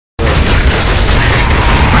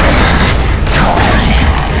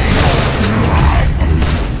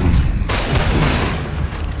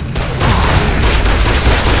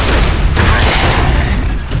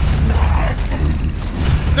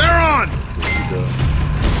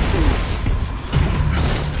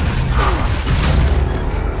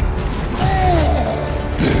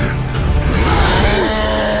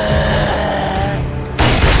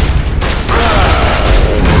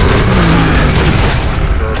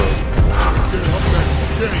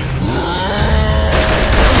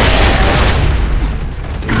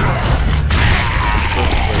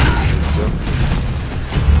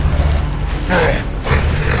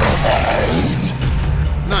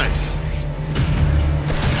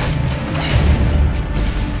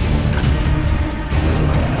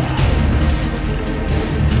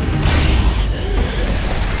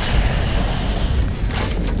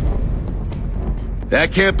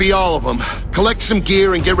That can't be all of them. Collect some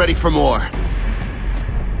gear and get ready for more.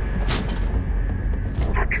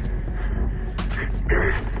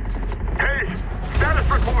 Hayes, status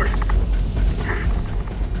report.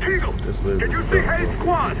 Eagle, can you see Hayes'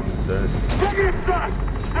 squad? Bringing us up!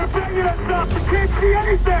 They're bringing us up! We can't see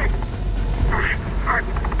anything!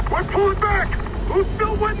 We're pulling back! Who's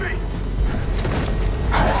still with me?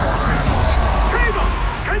 Eagle,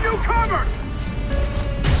 can you cover?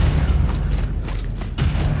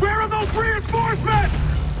 Where are those reinforcements?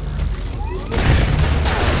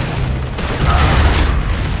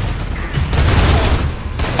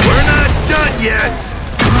 We're not done yet!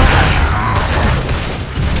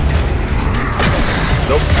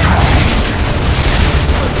 Nope.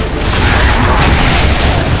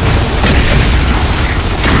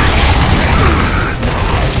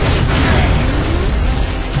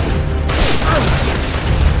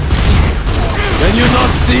 Can you not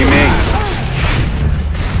see me?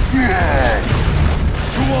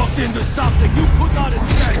 You walked into something you could not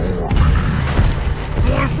escape!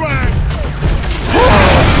 One flag!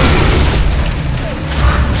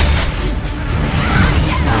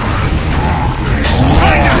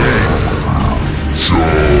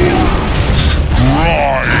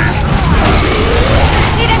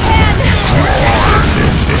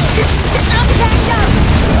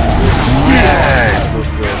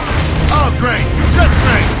 Oh, great! Just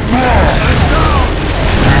great! Let's go!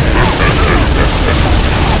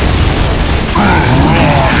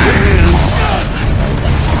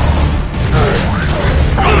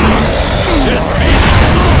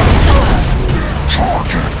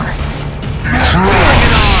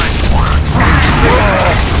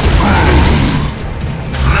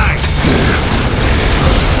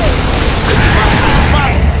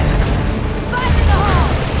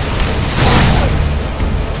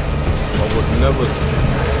 Never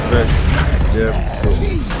expect them to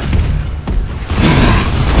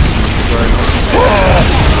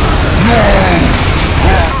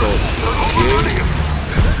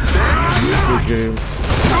games.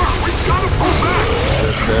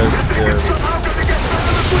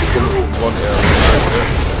 One area right there.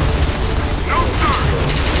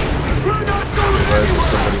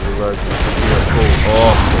 Somebody revives me.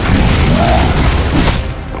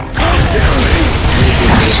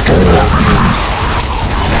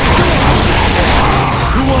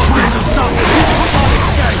 You walked into something you could not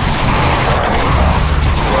escape!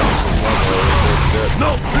 No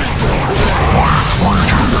business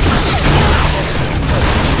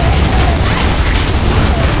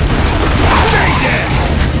Stay there!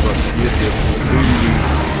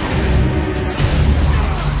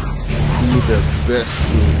 Do the best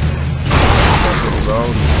to fuck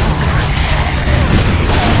around.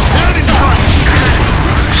 Down in front!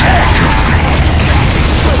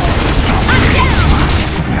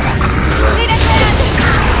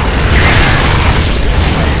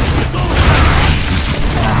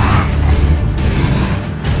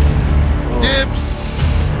 Dibs!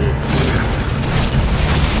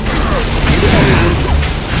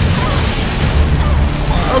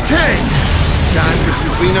 Okay! Time for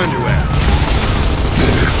some clean underwear.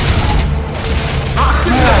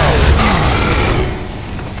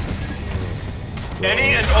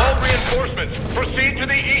 Any and all reinforcements, proceed to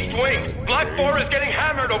the east wing. Black 4 is getting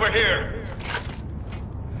hammered over here.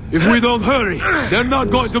 If we don't hurry, they're not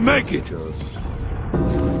going to make it!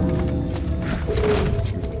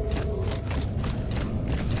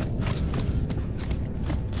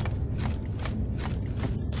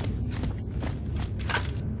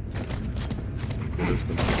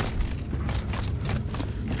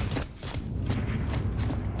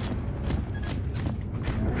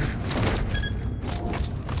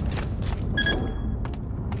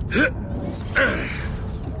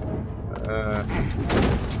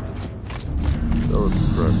 That was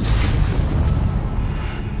crap.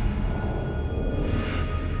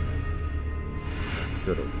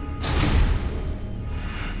 Shut up.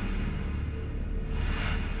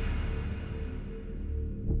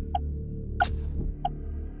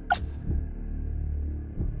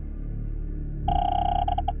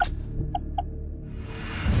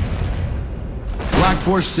 Black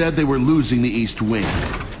Force said they were losing the East Wing.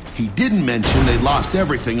 He didn't mention they lost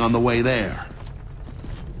everything on the way there.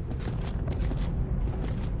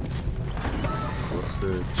 What's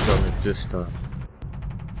the challenge this time?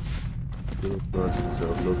 Build guard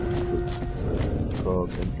itself looking to called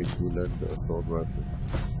MP2 Lender assault rifle.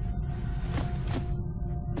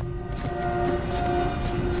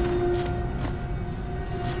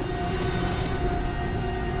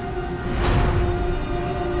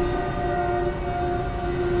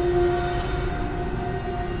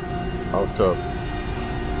 How tough?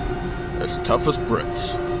 as tough as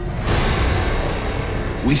bricks.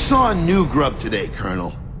 We saw a new grub today,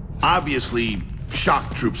 Colonel. Obviously,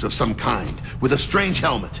 shock troops of some kind, with a strange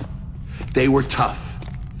helmet. They were tough.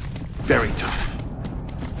 Very tough.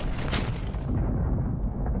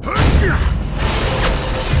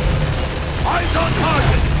 Eyes on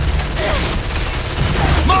target!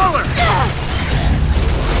 Smaller!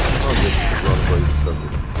 Oh, this is wrong way to start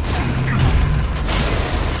this.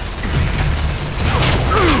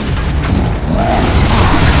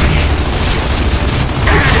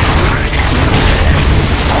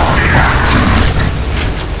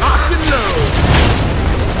 Locked and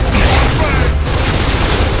low!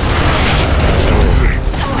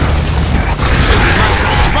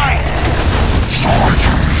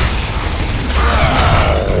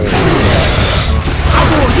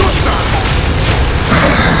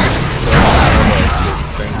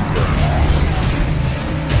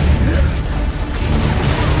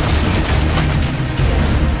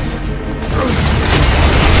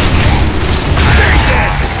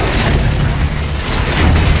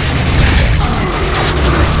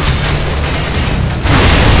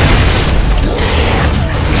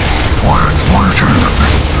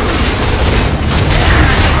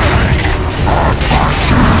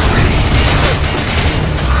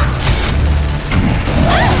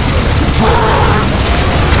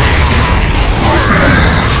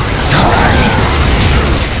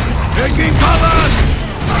 Taking cover!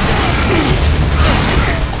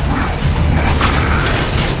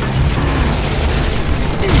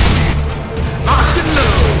 Locked and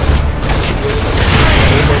low!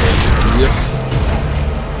 Yep.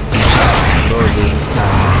 No, dude.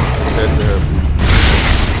 Head to him.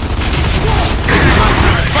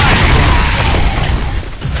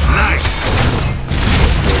 Nice!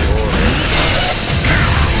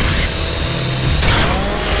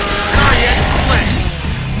 Not yet split!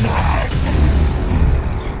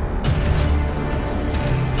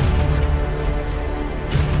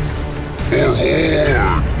 Oh shit,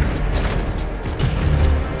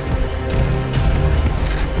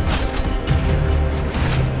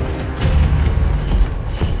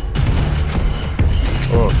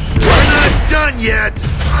 We're not done yet!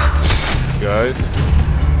 guys.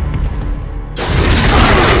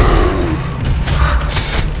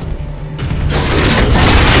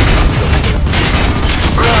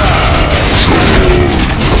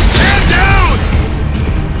 Stand down!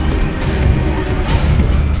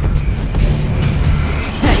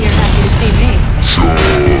 Bet you're happy to see me.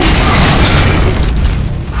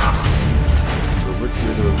 So which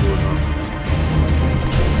video is going on?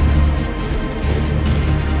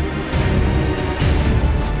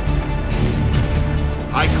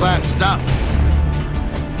 High-class stuff.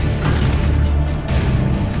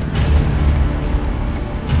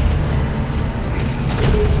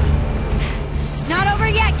 Not over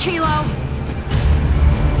yet, Kilo.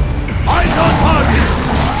 Eyes on target!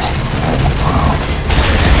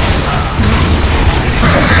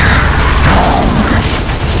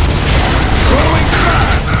 Throwing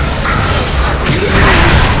fast!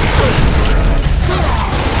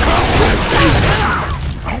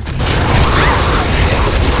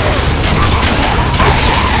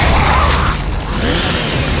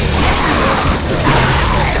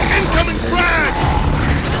 Incoming crash!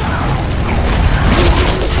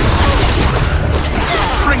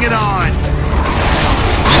 Bring it on!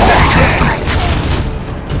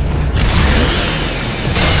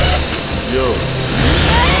 Yo.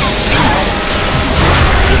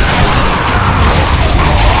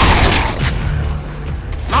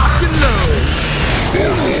 Locked and low!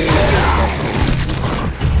 Give me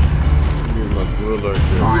my gorilla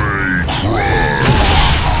here.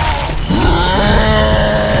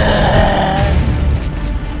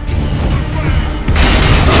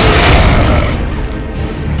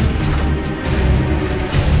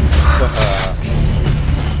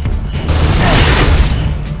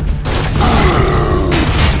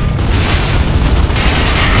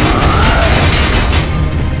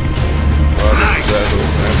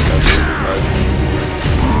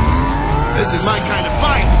 This is my kind of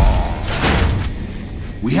fight.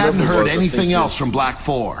 We hadn't heard anything else from Black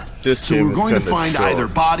 4, This so game we're is going to kinda find short. either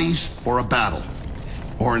bodies or a battle.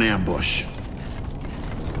 Or an ambush.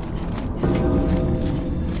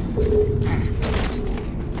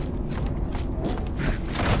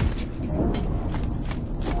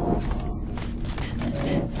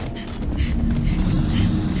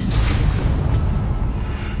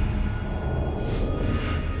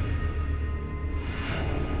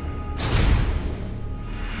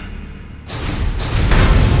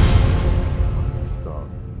 Stop.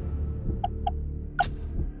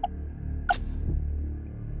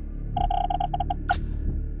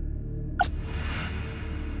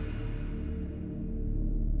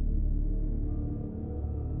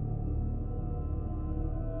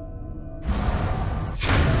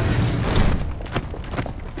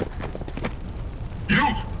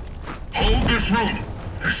 this room.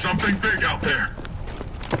 There's something big out there.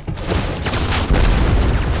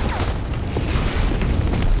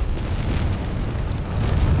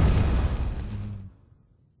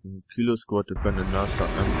 Kilo squad defending NASA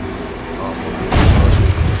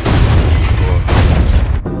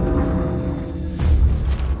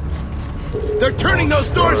They're turning those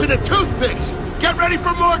doors into toothpicks! Get ready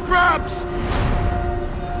for more grubs!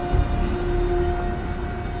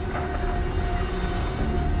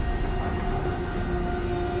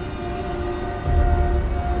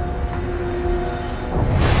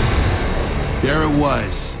 There it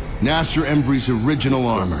was. Master Embry's original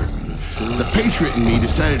armor. The Patriot and me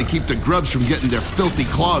decided to keep the grubs from getting their filthy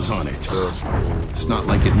claws on it. It's not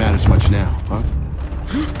like it matters much now, huh?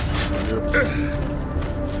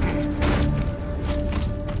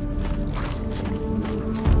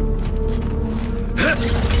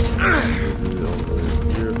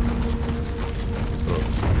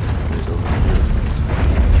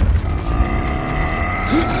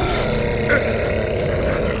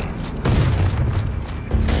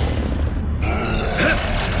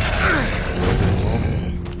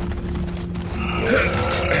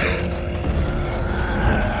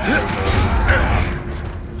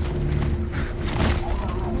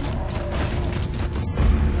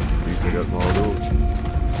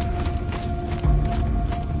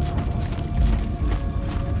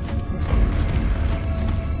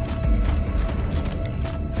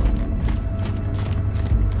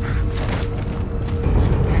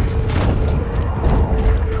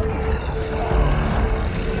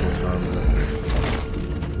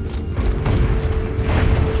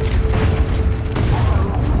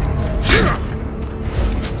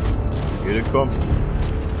 Come.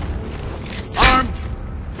 Armed!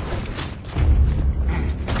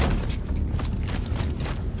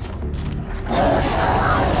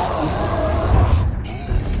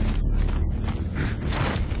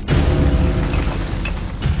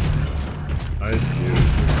 I see you.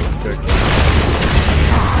 Protect.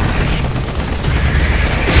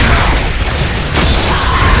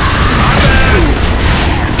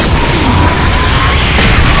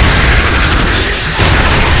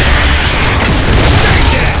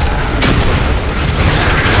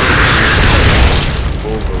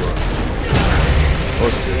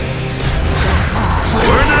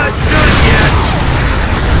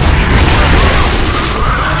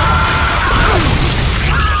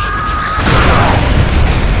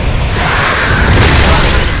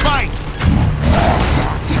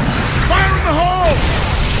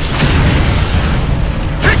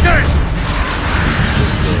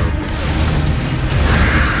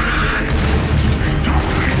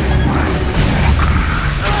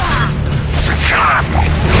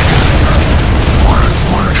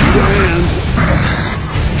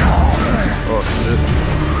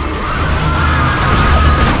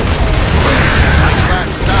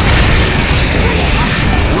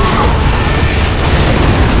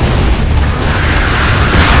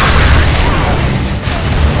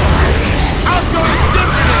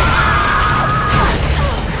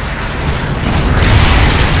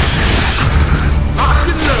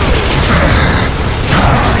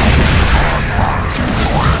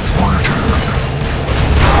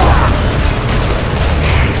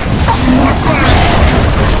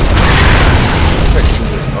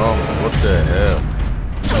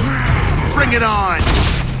 Bring it on!